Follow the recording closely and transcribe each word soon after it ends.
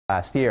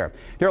last year.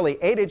 Nearly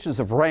 8 inches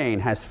of rain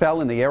has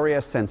fell in the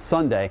area since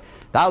Sunday.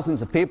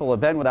 Thousands of people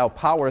have been without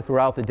power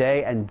throughout the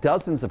day, and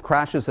dozens of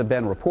crashes have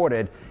been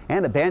reported,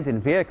 and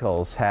abandoned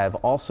vehicles have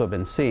also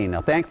been seen.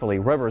 Now, thankfully,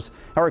 rivers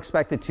are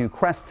expected to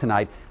crest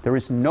tonight. There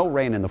is no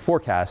rain in the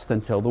forecast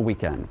until the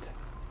weekend.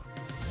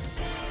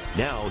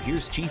 Now,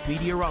 here's Chief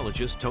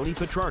Meteorologist Tony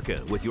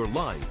Petrarca with your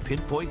live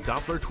Pinpoint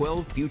Doppler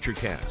 12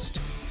 Futurecast.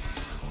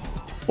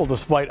 Well,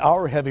 despite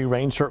our heavy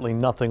rain, certainly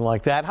nothing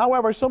like that.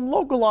 However, some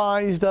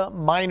localized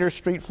minor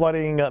street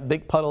flooding,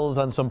 big puddles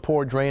on some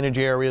poor drainage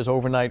areas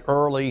overnight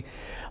early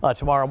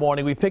tomorrow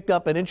morning. We've picked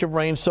up an inch of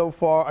rain so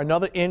far,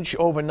 another inch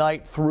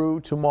overnight through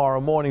tomorrow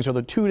morning. So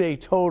the 2-day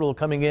total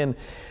coming in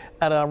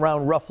at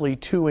around roughly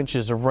 2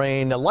 inches of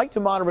rain. Light to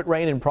moderate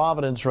rain in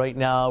Providence right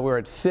now. We're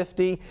at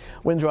 50.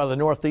 Winds are out of the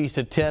northeast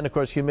at 10. Of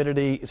course,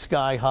 humidity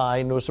sky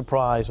high. No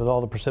surprise with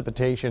all the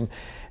precipitation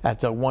at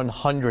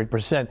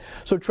 100%.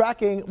 So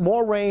tracking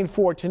more rain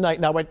for tonight.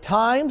 Now, at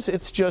times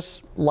it's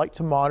just light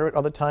to moderate.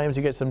 Other times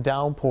you get some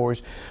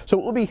downpours. So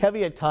it will be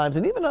heavy at times,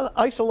 and even an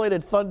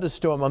isolated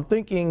thunderstorm. I'm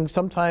thinking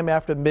sometime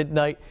after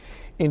midnight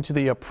into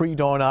the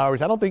pre-dawn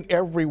hours. I don't think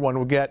everyone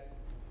will get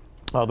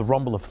the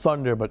rumble of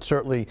thunder, but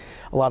certainly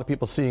a lot of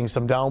people seeing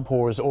some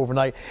downpours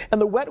overnight.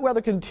 And the wet weather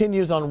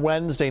continues on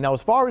Wednesday. Now,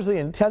 as far as the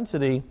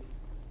intensity,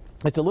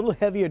 it's a little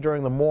heavier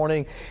during the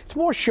morning. It's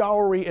more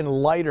showery and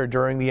lighter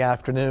during the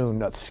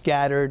afternoon.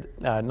 Scattered,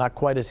 not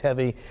quite as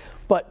heavy,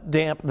 but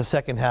damp the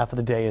second half of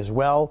the day as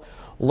well.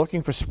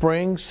 Looking for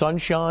spring,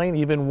 sunshine,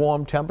 even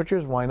warm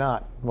temperatures. Why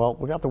not? Well, we're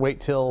going to have to wait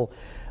till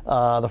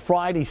the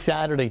Friday,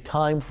 Saturday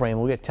time frame.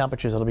 We'll get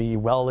temperatures that'll be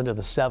well into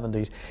the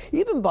 70s.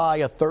 Even by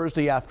a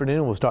Thursday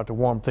afternoon, we'll start to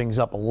warm things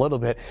up a little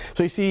bit.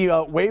 So you see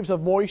waves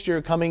of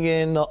moisture coming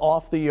in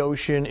off the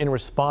ocean in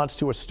response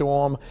to a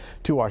storm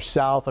to our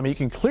south. I mean, you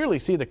can clearly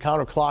see the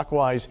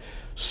counterclockwise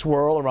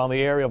swirl around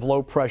the area of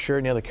low pressure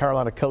near the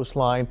Carolina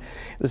coastline.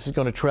 This is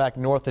going to track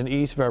north and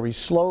east very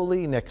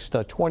slowly next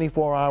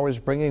 24 hours,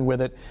 bringing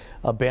with it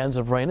bands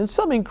of rain and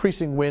some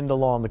increasing wind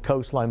along the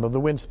coastline, though the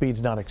wind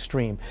speed's not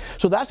extreme.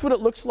 So that's what it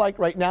looks like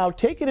right now.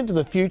 Take it into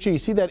the future. You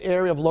see that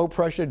area of low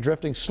pressure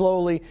drifting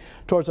slowly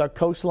towards our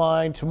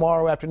coastline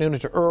tomorrow afternoon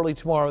into early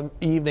tomorrow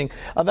evening,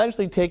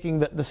 eventually taking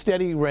the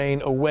steady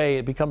rain away.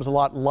 It becomes a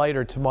lot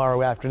lighter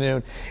tomorrow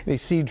afternoon. And you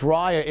see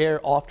drier air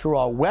off to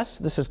our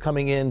west. This is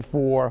coming in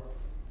for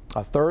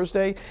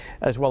Thursday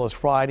as well as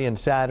Friday and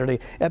Saturday.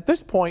 At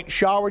this point,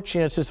 shower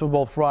chances for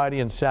both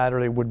Friday and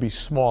Saturday would be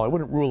small. I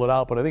wouldn't rule it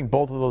out, but I think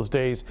both of those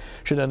days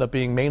should end up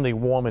being mainly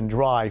warm and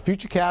dry.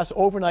 Futurecast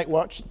overnight,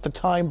 watch the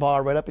time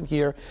bar right up in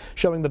here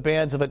showing the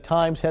bands of at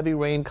times heavy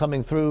rain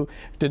coming through,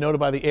 denoted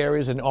by the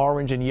areas in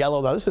orange and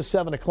yellow. Now, this is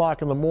 7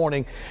 o'clock in the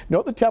morning.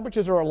 Note the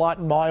temperatures are a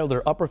lot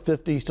milder, upper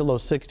 50s to low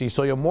 60s,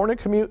 so your morning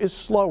commute is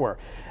slower.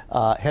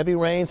 Heavy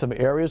rain, some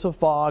areas of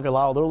fog,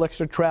 allow a little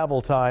extra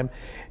travel time.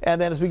 And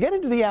then as we get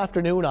into the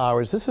afternoon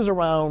hours, this is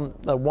around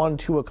 1,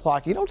 2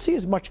 o'clock, you don't see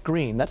as much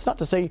green. That's not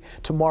to say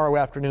tomorrow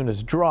afternoon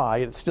is dry.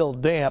 It's still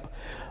damp,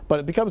 but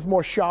it becomes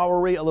more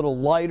showery, a little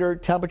lighter.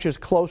 Temperatures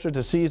closer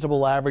to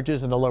seasonable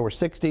averages in the lower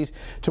 60s.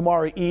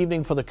 Tomorrow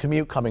evening for the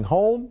commute coming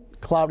home.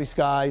 Cloudy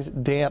skies,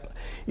 damp,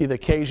 either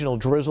occasional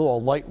drizzle or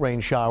light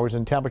rain showers,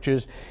 and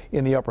temperatures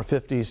in the upper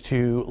 50s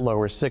to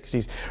lower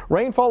 60s.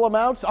 Rainfall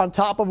amounts on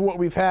top of what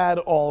we've had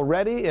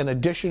already, an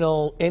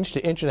additional inch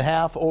to inch and a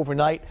half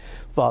overnight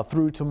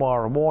through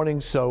tomorrow morning.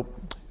 So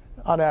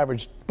on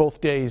average, both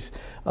days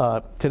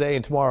today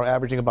and tomorrow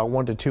averaging about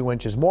 1 to 2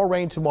 inches. More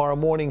rain tomorrow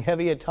morning,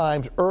 heavy at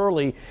times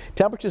early.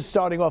 Temperatures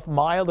starting off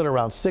mild at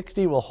around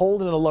 60. We'll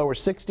hold in the lower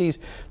 60s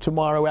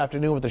tomorrow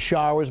afternoon with the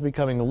showers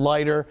becoming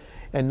lighter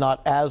and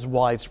not as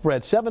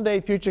widespread.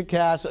 7-day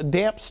futurecast, a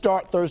damp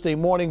start Thursday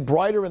morning,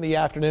 brighter in the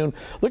afternoon.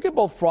 Look at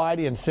both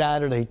Friday and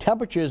Saturday.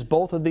 Temperatures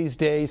both of these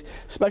days,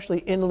 especially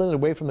inland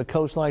away from the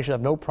coastline, should have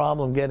no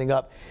problem getting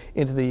up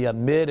into the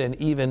mid and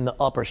even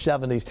upper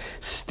 70s.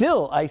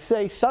 Still, I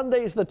say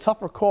Sunday is the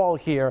tougher call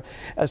here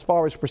as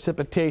far as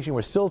precipitation.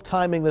 We're still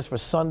timing this for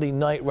Sunday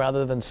night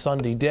rather than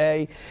Sunday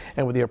day.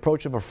 And with the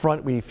approach of a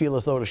front, we feel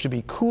as though it should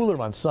be cooler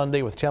on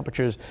Sunday with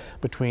temperatures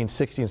between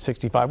 60 and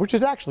 65, which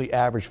is actually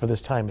average for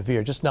this time of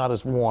year. Just not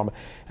as warm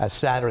as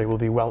Saturday. Will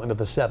be well into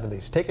the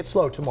 70s. Take it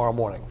slow tomorrow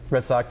morning.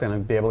 Red Sox going to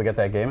be able to get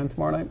that game in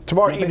tomorrow night?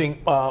 Tomorrow evening,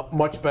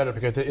 much better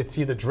because it's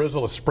either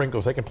drizzle or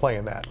sprinkles. They can play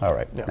in that. All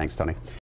right. Yeah. Thanks, Tony.